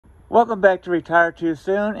Welcome back to Retire Too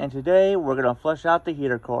Soon, and today we're going to flush out the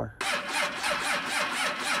heater core.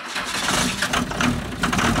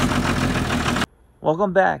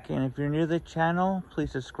 Welcome back, and if you're new to the channel,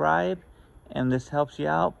 please subscribe, and this helps you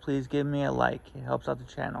out. Please give me a like, it helps out the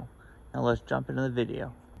channel. Now let's jump into the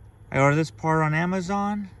video. I ordered this part on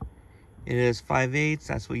Amazon. It is 5/8,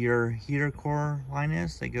 that's what your heater core line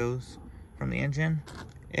is that goes from the engine.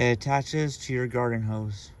 It attaches to your garden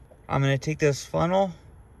hose. I'm going to take this funnel,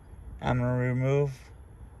 I'm going to remove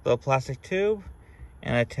the plastic tube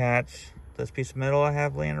and attach this piece of metal I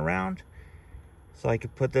have laying around so I can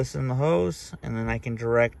put this in the hose, and then I can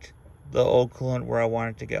direct the old coolant where I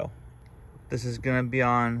want it to go. This is going to be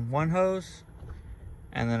on one hose,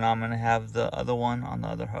 and then I'm going to have the other one on the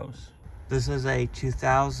other hose. This is a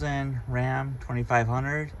 2000 Ram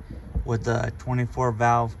 2500 with the 24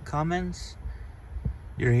 valve Cummins.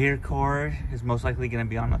 Your heater core is most likely going to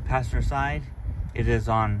be on the passenger side. It is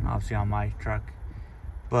obviously on my truck,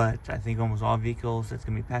 but I think almost all vehicles it's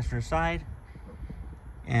going to be passenger side.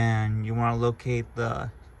 And you want to locate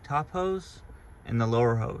the top hose and the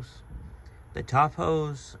lower hose. The top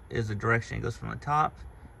hose is the direction it goes from the top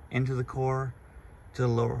into the core to the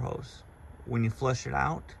lower hose. When you flush it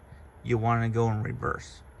out, you want to go in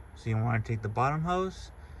reverse. So you want to take the bottom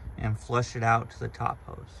hose and flush it out to the top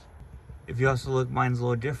hose. If you also look, mine's a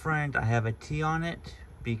little different. I have a T on it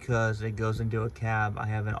because it goes into a cab. I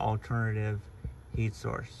have an alternative heat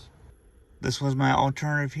source. This was my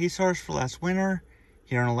alternative heat source for last winter.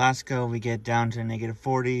 Here in Alaska, we get down to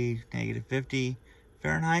 -40, -50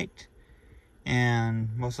 Fahrenheit.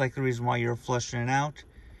 And most likely the reason why you're flushing it out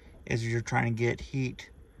is you're trying to get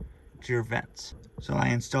heat to your vents. So I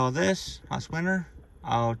installed this last winter.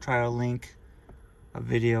 I'll try to link a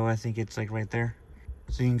video, I think it's like right there,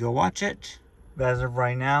 so you can go watch it. But as of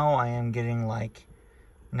right now, I am getting like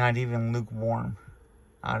not even lukewarm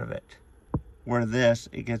out of it. Where this,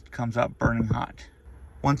 comes out burning hot.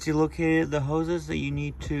 Once you located the hoses that you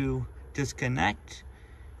need to disconnect,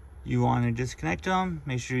 you want to disconnect them.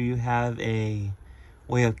 Make sure you have a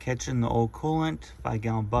way of catching the old coolant,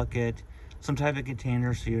 5-gallon bucket, some type of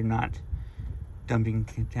container so you're not dumping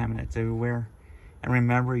contaminants everywhere. And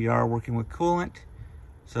remember, you are working with coolant,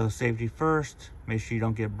 so safety first. Make sure you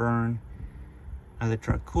don't get burned. Have the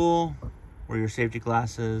truck cool, wear your safety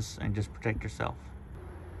glasses, and just protect yourself.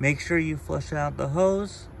 Make sure you flush out the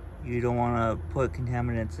hose. You don't want to put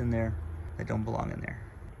contaminants in there that don't belong in there.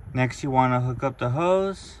 Next, you want to hook up the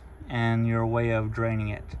hose and your way of draining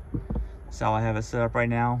it. That's how I have it set up right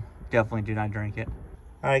now. Definitely do not drink it.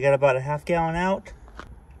 Alright, I got about a half gallon out.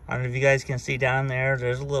 I don't know if you guys can see down there,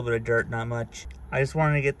 there's a little bit of dirt, not much. I just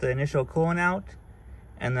wanted to get the initial coolant out,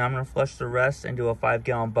 and then I'm going to flush the rest into a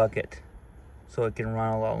 5-gallon bucket so it can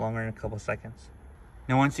run a lot longer in a couple seconds.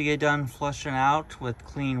 Now once you get done flushing out with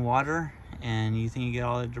clean water and you think you get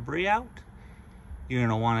all the debris out, you're going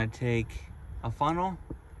to want to take a funnel,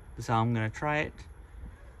 this is how I'm going to try it,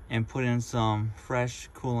 and put in some fresh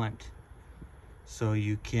coolant so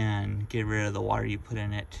you can get rid of the water you put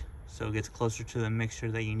in it, so it gets closer to the mixture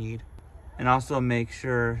that you need. And also make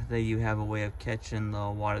sure that you have a way of catching the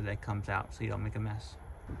water that comes out so you don't make a mess.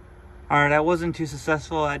 Alright, I wasn't too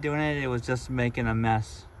successful at doing it. It was just making a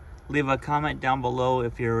mess. Leave a comment down below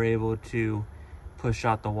if you're able to push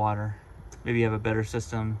out the water. Maybe you have a better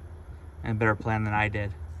system and a better plan than I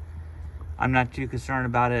did. I'm not too concerned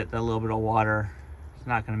about it. That little bit of water is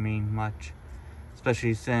not going to mean much,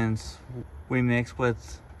 especially since we mix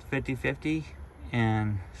with 50/50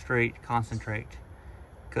 and straight concentrate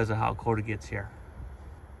because of how cold it gets here.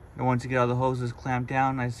 And once you get all the hoses clamped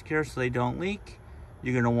down nice and secure so they don't leak,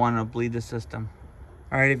 you're going to want to bleed the system.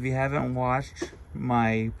 Alright, if you haven't watched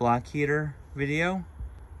my block heater video,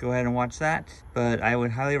 go ahead and watch that. But I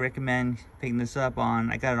would highly recommend picking this up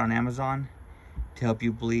I got it on Amazon to help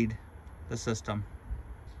you bleed the system.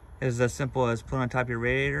 It's as simple as put on top of your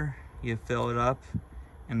radiator, you fill it up,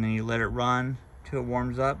 and then you let it run till it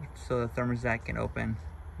warms up so the thermostat can open.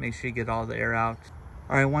 Make sure you get all the air out.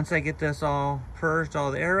 Alright, once I get this all purged, all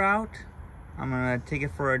the air out, I'm going to take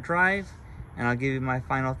it for a drive and I'll give you my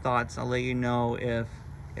final thoughts. I'll let you know if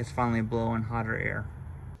it's finally blowing hotter air.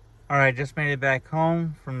 Alright, just made it back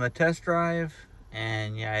home from the test drive,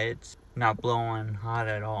 and yeah, it's not blowing hot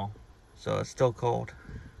at all. So it's still cold.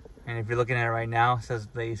 And if you're looking at it right now, it says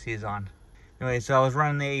the AC is on. Anyway, so I was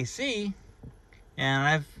running the AC, and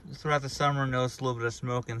I've throughout the summer noticed a little bit of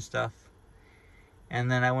smoke and stuff.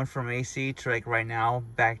 And then I went from AC to like right now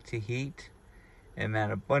back to heat, and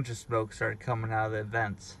man, a bunch of smoke started coming out of the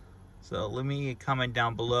vents. So let me comment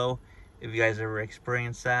down below if you guys ever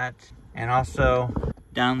experienced that. And also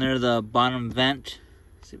down there, the bottom vent,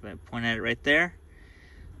 see if I point at it right there,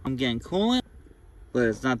 I'm getting coolant, but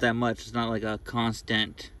it's not that much. It's not like a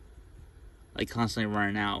constant, like constantly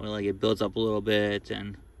running out. Like it builds up a little bit.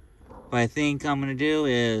 And what I think I'm gonna do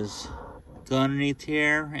is go underneath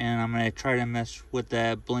here, and I'm gonna try to mess with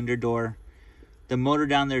that blender door. The motor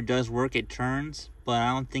down there does work, it turns, but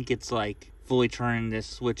I don't think it's like fully turning to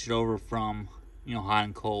switch it over from, you know, hot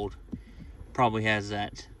and cold. Probably has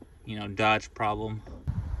that, you know, Dodge problem.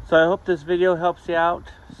 So I hope this video helps you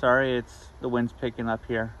out. Sorry, the wind's picking up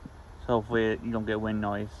here, so hopefully you don't get wind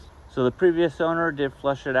noise. So the previous owner did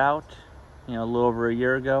flush it out, you know, a little over a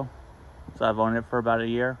year ago. So I've owned it for about a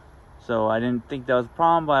year. So I didn't think that was a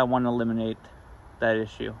problem, but I want to eliminate that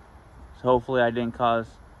issue. So hopefully I didn't cause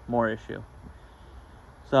more issue.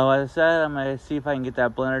 So as I said, I'm going to see if I can get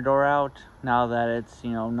that blender door out now that it's,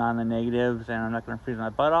 you know, not in the negatives and I'm not going to freeze my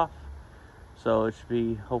butt off. So it should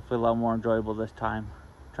be hopefully a lot more enjoyable this time,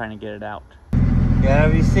 trying to get it out. Yeah,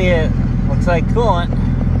 if you see it, looks like coolant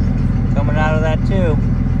coming out of that tube.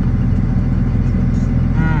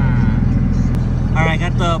 Alright,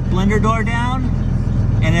 got the blender door down,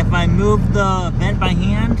 and if I move the vent by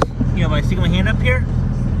hand, you know, if I stick my hand up here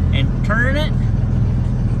and turn it,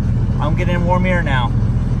 I'm getting warm air now.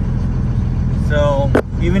 So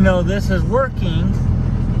even though this is working,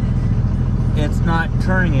 it's not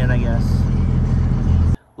turning it, I guess.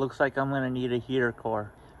 Looks like I'm gonna need a heater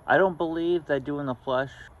core. I don't believe that doing the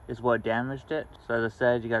flush is what damaged it. So as I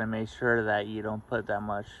said, you gotta make sure that you don't put that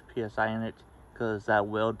much PSI in it, because that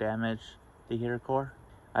will damage the heater core.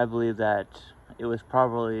 I believe that it was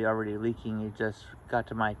probably already leaking. It just got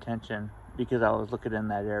to my attention because I was looking in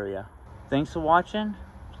that area. Thanks for watching.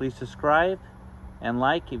 Please subscribe and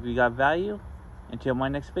like if you got value. Until my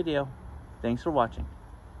next video, thanks for watching.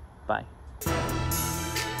 Bye.